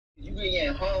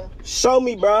Show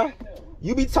me, bro.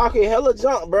 You be talking hella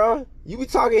junk, bro. You be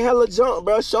talking hella junk,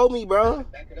 bro. Show me, bro.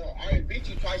 Back it up. I already beat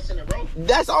you twice in a row.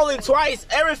 That's only twice.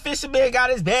 Every fisherman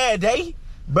got his bad day,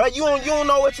 bro. You don't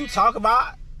know what you talk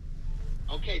about.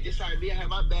 Okay, this side me, I had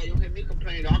my bad. You don't hear me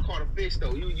complain. I caught a fish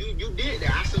though. You did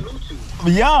that. I salute you.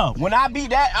 Yeah, when I beat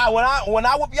that, when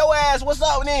I whoop your ass, what's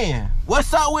up then?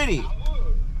 What's up with it?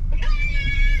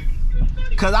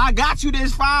 Cause I got you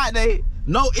this Friday.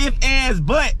 No ifs, ands,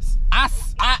 buts.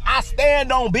 I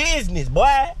stand on business,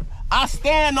 boy. I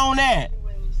stand on that.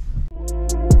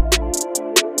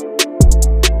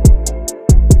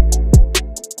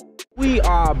 We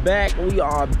are back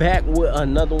with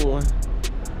another one.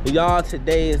 Y'all,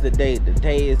 today is the day.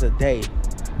 Today is the day.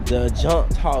 The junk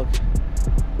talk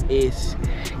is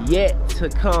yet to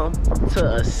come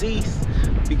to a cease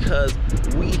because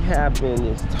we have been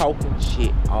just talking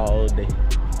shit all day.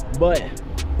 But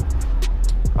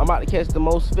I'm about to catch the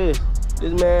most fish.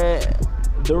 This man,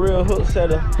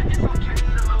 Darealhooksetter.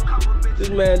 This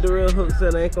man,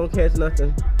 Darealhooksetter ain't gonna catch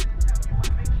nothing.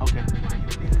 Okay.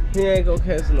 He ain't gonna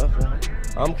catch nothing.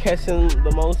 I'm catching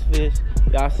the most fish.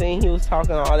 Y'all seen he was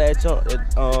talking all that junk,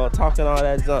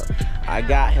 I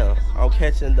got him. I'm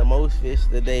catching the most fish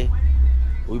today.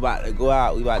 We about to go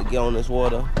out. We about to get on this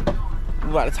water. We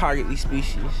about to target these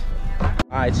species. All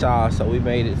right, y'all. So we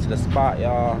made it to the spot,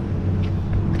 y'all.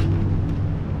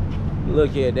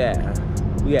 Look at that.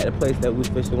 We at the place that we was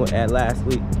fishing at last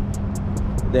week.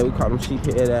 That we caught them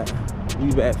sheephead at.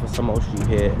 We back for some more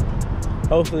sheephead.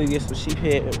 Hopefully we get some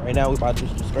sheephead. Right now we about to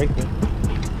do some scraping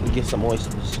and get some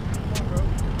oysters.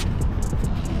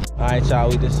 All right, y'all,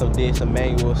 we did some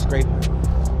manual scraping,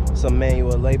 some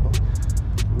manual labor.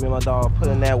 Me and my dog put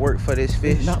in that work for this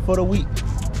fish. Not for the week.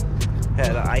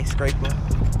 Had an ice scraper.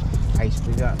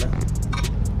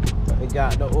 We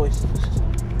got the oysters.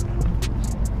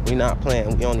 We not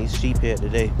playing, we on these sheephead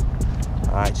today.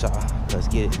 All right, y'all, let's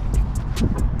get it.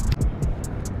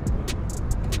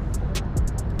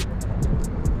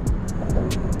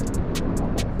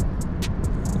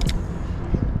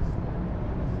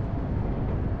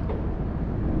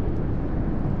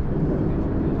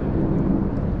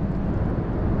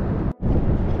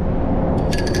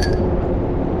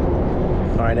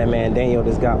 That man Daniel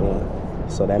just got one,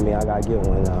 so that means I gotta get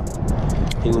one now.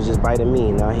 He was just biting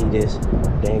me, now he just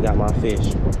ain't got my fish.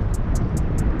 You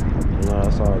know,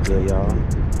 that's all good, y'all.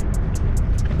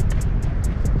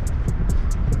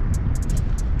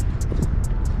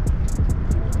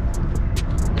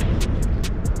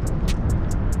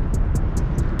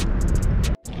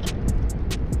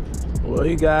 Well,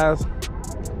 you guys,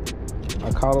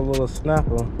 I caught a little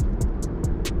snapper.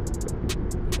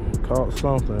 Caught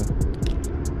something.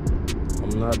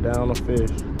 I'm not down to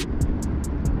fish.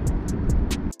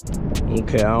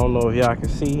 Okay, I don't know if y'all can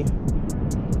see,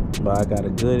 but I got a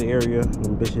good area.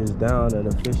 Them bitches down there,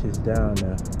 the fish is down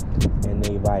there, and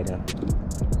they biting.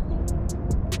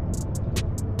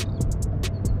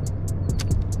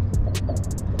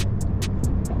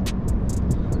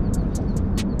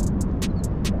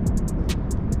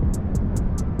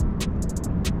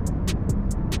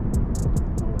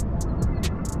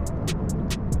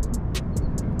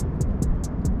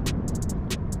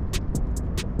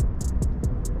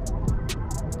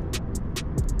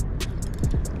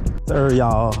 Sir,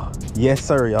 y'all. Yes,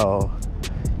 sir, y'all.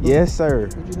 Yes, sir.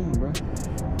 What you doing,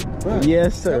 bro?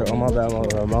 Yes, sir. Oh,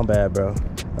 my bad, bro.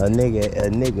 A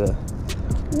nigga.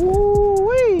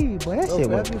 Woo-wee. Boy, that shit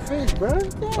went. Your fish, bro.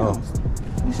 Damn. Oh.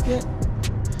 You scared?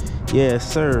 Yes,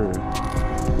 sir.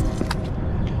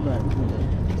 Right.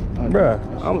 Bruh,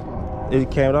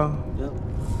 it came off? Yep.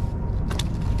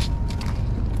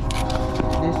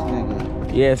 This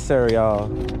nigga. Yes, sir,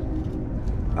 y'all.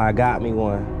 I got me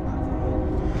one.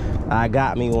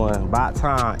 About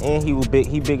time. And he was big.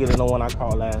 He bigger than the one I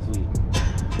caught last week.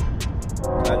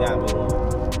 I got me one.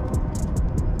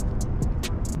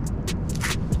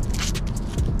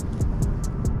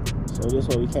 So this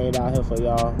what we came down here for,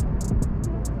 y'all.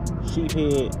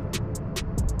 Sheephead.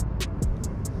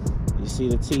 You see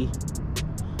the teeth?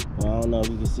 Well, I don't know if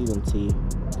you can see them teeth,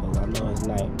 because I know it's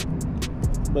night.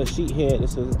 But sheephead,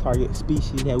 this is a target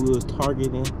species that we was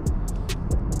targeting.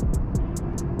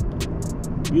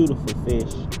 Beautiful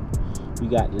fish. We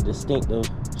got the distinctive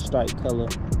stripe color.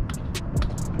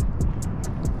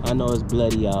 I know it's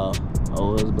bloody, y'all.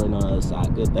 Oh, it's bloody on the other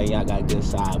side. Good thing y'all got a good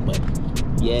side, but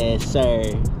yes, sir.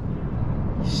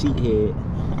 Sheephead.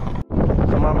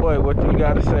 So my boy, what you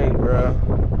gotta say, bro?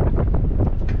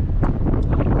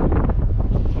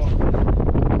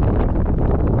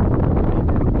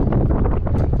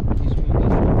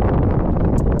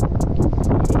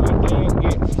 My thing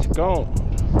gets gone.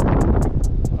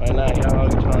 Right now,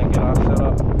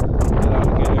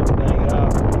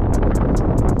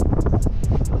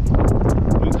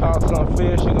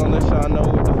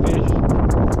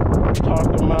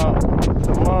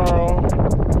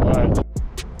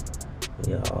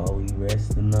 Y'all, we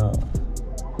resting up.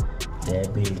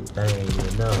 That big thing,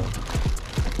 you know.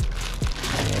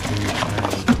 That big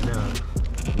thing, you know.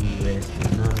 We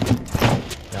resting up.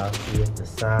 Y'all see it's the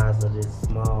size of this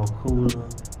small cooler.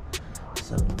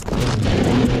 So,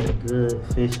 good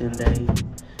fishing day.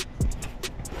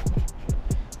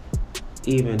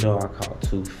 Even though I caught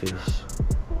 2 fish,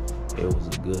 it was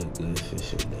a good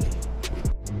fishing day.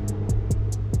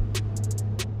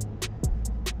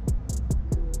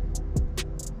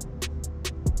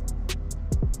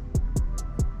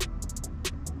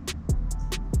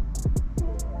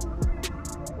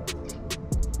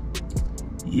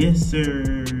 Yes,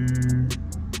 sir.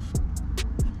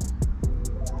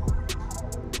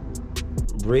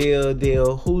 Real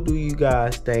deal, who do you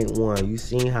guys think won? You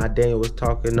seen how Daniel was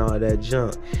talking all that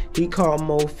junk. He caught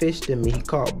more fish than me. He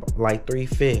caught like 3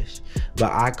 fish,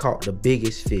 but I caught the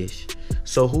biggest fish.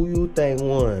 So who you think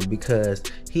won? Because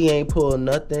he ain't pulled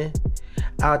nothing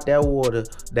out that water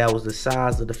that was the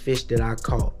size of the fish that I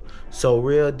caught. So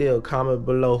real deal, comment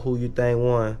below who you think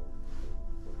won.